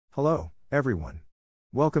Hello, everyone.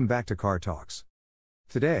 Welcome back to Car Talks.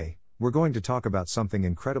 Today, we're going to talk about something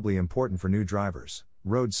incredibly important for new drivers: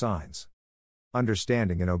 road signs.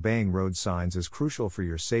 Understanding and obeying road signs is crucial for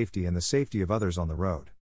your safety and the safety of others on the road.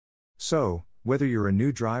 So, whether you're a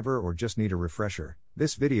new driver or just need a refresher,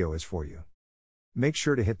 this video is for you. Make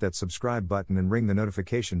sure to hit that subscribe button and ring the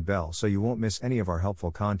notification bell so you won't miss any of our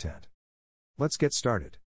helpful content. Let's get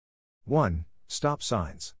started. 1. Stop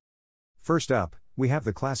signs. First up, we have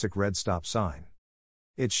the classic red stop sign.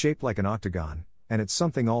 It's shaped like an octagon, and it's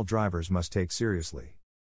something all drivers must take seriously.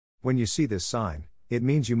 When you see this sign, it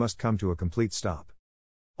means you must come to a complete stop.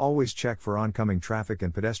 Always check for oncoming traffic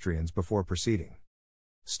and pedestrians before proceeding.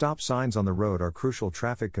 Stop signs on the road are crucial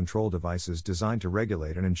traffic control devices designed to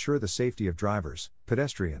regulate and ensure the safety of drivers,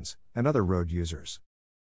 pedestrians, and other road users.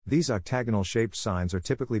 These octagonal-shaped signs are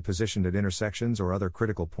typically positioned at intersections or other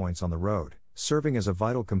critical points on the road, serving as a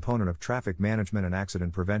vital component of traffic management and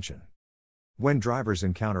accident prevention. When drivers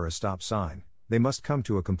encounter a stop sign, they must come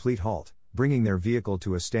to a complete halt, bringing their vehicle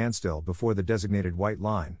to a standstill before the designated white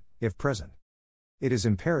line, if present. It is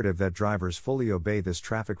imperative that drivers fully obey this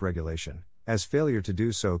traffic regulation, as failure to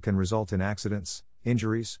do so can result in accidents,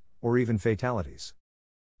 injuries, or even fatalities.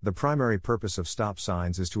 The primary purpose of stop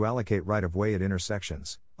signs is to allocate right-of-way at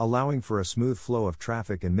intersections, allowing for a smooth flow of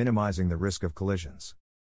traffic and minimizing the risk of collisions.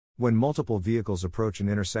 When multiple vehicles approach an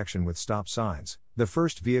intersection with stop signs, the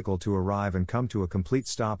first vehicle to arrive and come to a complete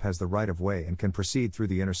stop has the right-of-way and can proceed through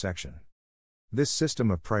the intersection. This system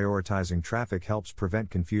of prioritizing traffic helps prevent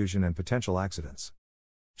confusion and potential accidents.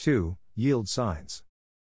 2. Yield signs.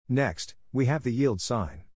 Next, we have the yield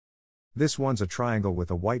sign. This one's a triangle with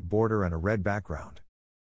a white border and a red background.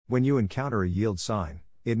 When you encounter a yield sign,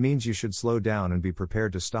 it means you should slow down and be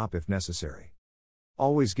prepared to stop if necessary.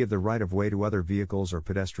 Always give the right-of-way to other vehicles or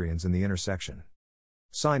pedestrians in the intersection.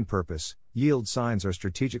 Sign purpose: yield signs are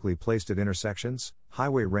strategically placed at intersections,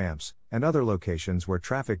 highway ramps, and other locations where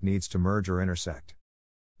traffic needs to merge or intersect.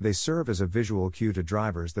 They serve as a visual cue to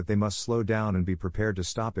drivers that they must slow down and be prepared to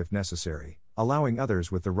stop if necessary, allowing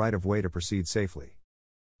others with the right-of-way to proceed safely.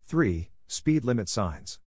 3. Speed limit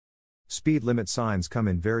signs. Speed limit signs come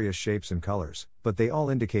in various shapes and colors, but they all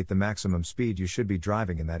indicate the maximum speed you should be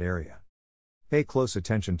driving in that area. Pay close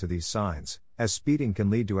attention to these signs, as speeding can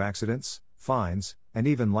lead to accidents, fines, and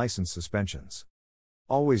even license suspensions.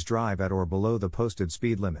 Always drive at or below the posted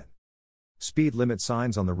speed limit. Speed limit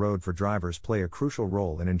signs on the road for drivers play a crucial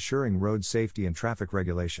role in ensuring road safety and traffic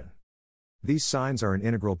regulation. These signs are an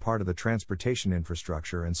integral part of the transportation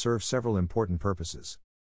infrastructure and serve several important purposes.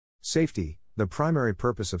 Safety. The primary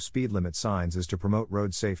purpose of speed limit signs is to promote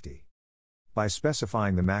road safety. By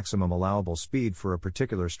specifying the maximum allowable speed for a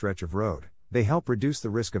particular stretch of road, they help reduce the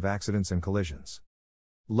risk of accidents and collisions.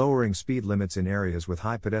 Lowering speed limits in areas with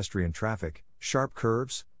high pedestrian traffic, sharp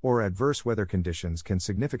curves, or adverse weather conditions can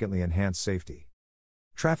significantly enhance safety.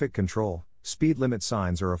 Traffic control. Speed limit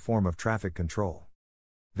signs are a form of traffic control.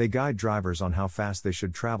 They guide drivers on how fast they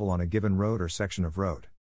should travel on a given road or section of road.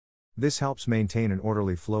 This helps maintain an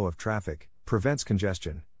orderly flow of traffic, prevents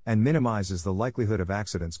congestion, and minimizes the likelihood of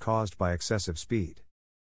accidents caused by excessive speed.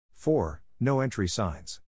 4. No entry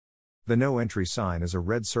signs. The no entry sign is a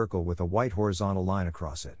red circle with a white horizontal line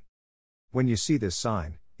across it. When you see this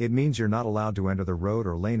sign, it means you're not allowed to enter the road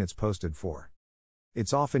or lane it's posted for.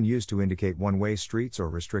 It's often used to indicate one-way streets or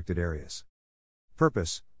restricted areas.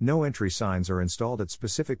 Purpose: no entry signs are installed at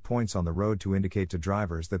specific points on the road to indicate to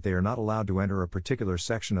drivers that they are not allowed to enter a particular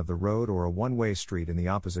section of the road or a one-way street in the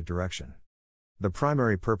opposite direction. The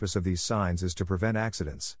primary purpose of these signs is to prevent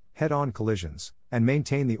accidents, head-on collisions, and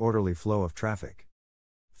maintain the orderly flow of traffic.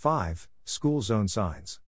 5. School zone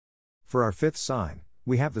signs. For our fifth sign,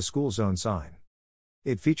 we have the school zone sign.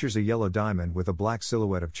 It features a yellow diamond with a black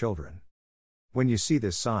silhouette of children. When you see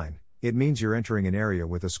this sign, it means you're entering an area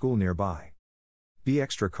with a school nearby. Be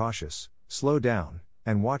extra cautious, slow down,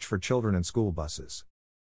 and watch for children and school buses.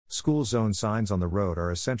 School zone signs on the road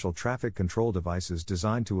are essential traffic control devices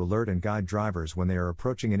designed to alert and guide drivers when they are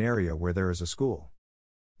approaching an area where there is a school.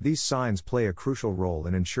 These signs play a crucial role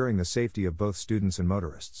in ensuring the safety of both students and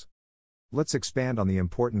motorists. Let's expand on the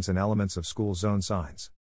importance and elements of school zone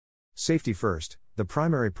signs. Safety first. The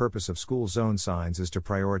primary purpose of school zone signs is to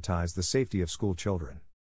prioritize the safety of school children.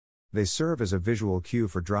 They serve as a visual cue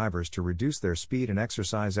for drivers to reduce their speed and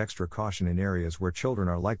exercise extra caution in areas where children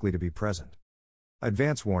are likely to be present.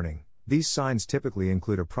 Advance warning. These signs typically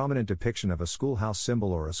include a prominent depiction of a schoolhouse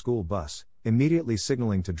symbol or a school bus, immediately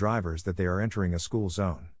signaling to drivers that they are entering a school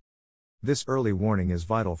zone. This early warning is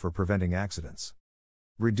vital for preventing accidents.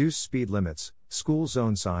 Reduced speed limits. School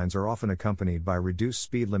zone signs are often accompanied by reduced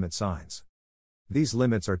speed limit signs. These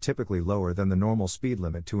limits are typically lower than the normal speed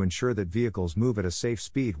limit to ensure that vehicles move at a safe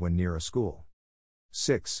speed when near a school.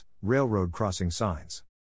 6. Railroad crossing signs.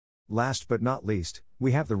 Last but not least,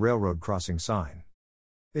 we have the railroad crossing sign.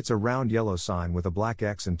 It's a round yellow sign with a black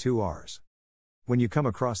X and 2 R's. When you come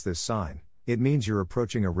across this sign, it means you're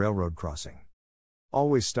approaching a railroad crossing.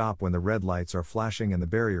 Always stop when the red lights are flashing and the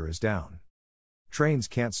barrier is down. Trains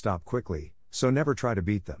can't stop quickly, so never try to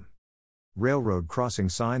beat them. Railroad crossing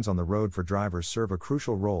signs on the road for drivers serve a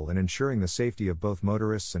crucial role in ensuring the safety of both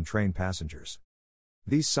motorists and train passengers.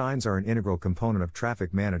 These signs are an integral component of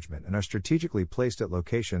traffic management and are strategically placed at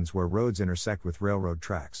locations where roads intersect with railroad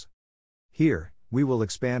tracks. Here, we will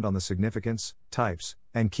expand on the significance, types,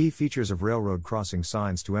 and key features of railroad crossing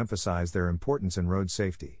signs to emphasize their importance in road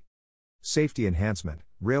safety. Safety enhancement.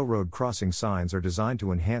 Railroad crossing signs are designed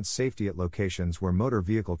to enhance safety at locations where motor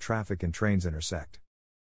vehicle traffic and trains intersect.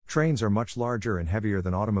 Trains are much larger and heavier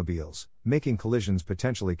than automobiles, making collisions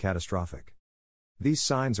potentially catastrophic. These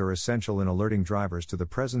signs are essential in alerting drivers to the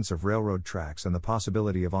presence of railroad tracks and the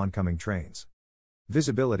possibility of oncoming trains.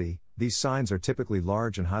 Visibility. These signs are typically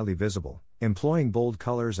large and highly visible, employing bold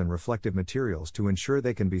colors and reflective materials to ensure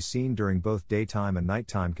they can be seen during both daytime and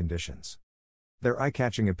nighttime conditions. Their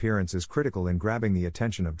eye-catching appearance is critical in grabbing the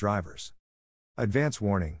attention of drivers. Advance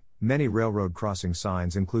warning. Many railroad crossing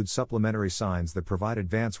signs include supplementary signs that provide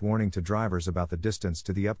advance warning to drivers about the distance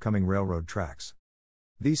to the upcoming railroad tracks.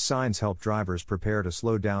 These signs help drivers prepare to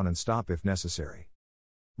slow down and stop if necessary.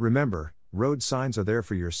 Remember, road signs are there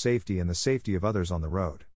for your safety and the safety of others on the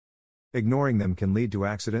road. Ignoring them can lead to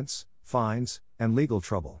accidents, fines, and legal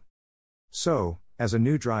trouble. So, as a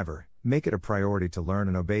new driver, make it a priority to learn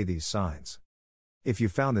and obey these signs. If you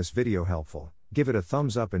found this video helpful, give it a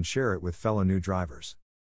thumbs up and share it with fellow new drivers.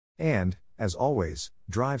 And, as always,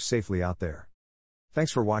 drive safely out there.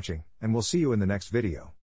 Thanks for watching, and we'll see you in the next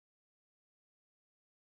video.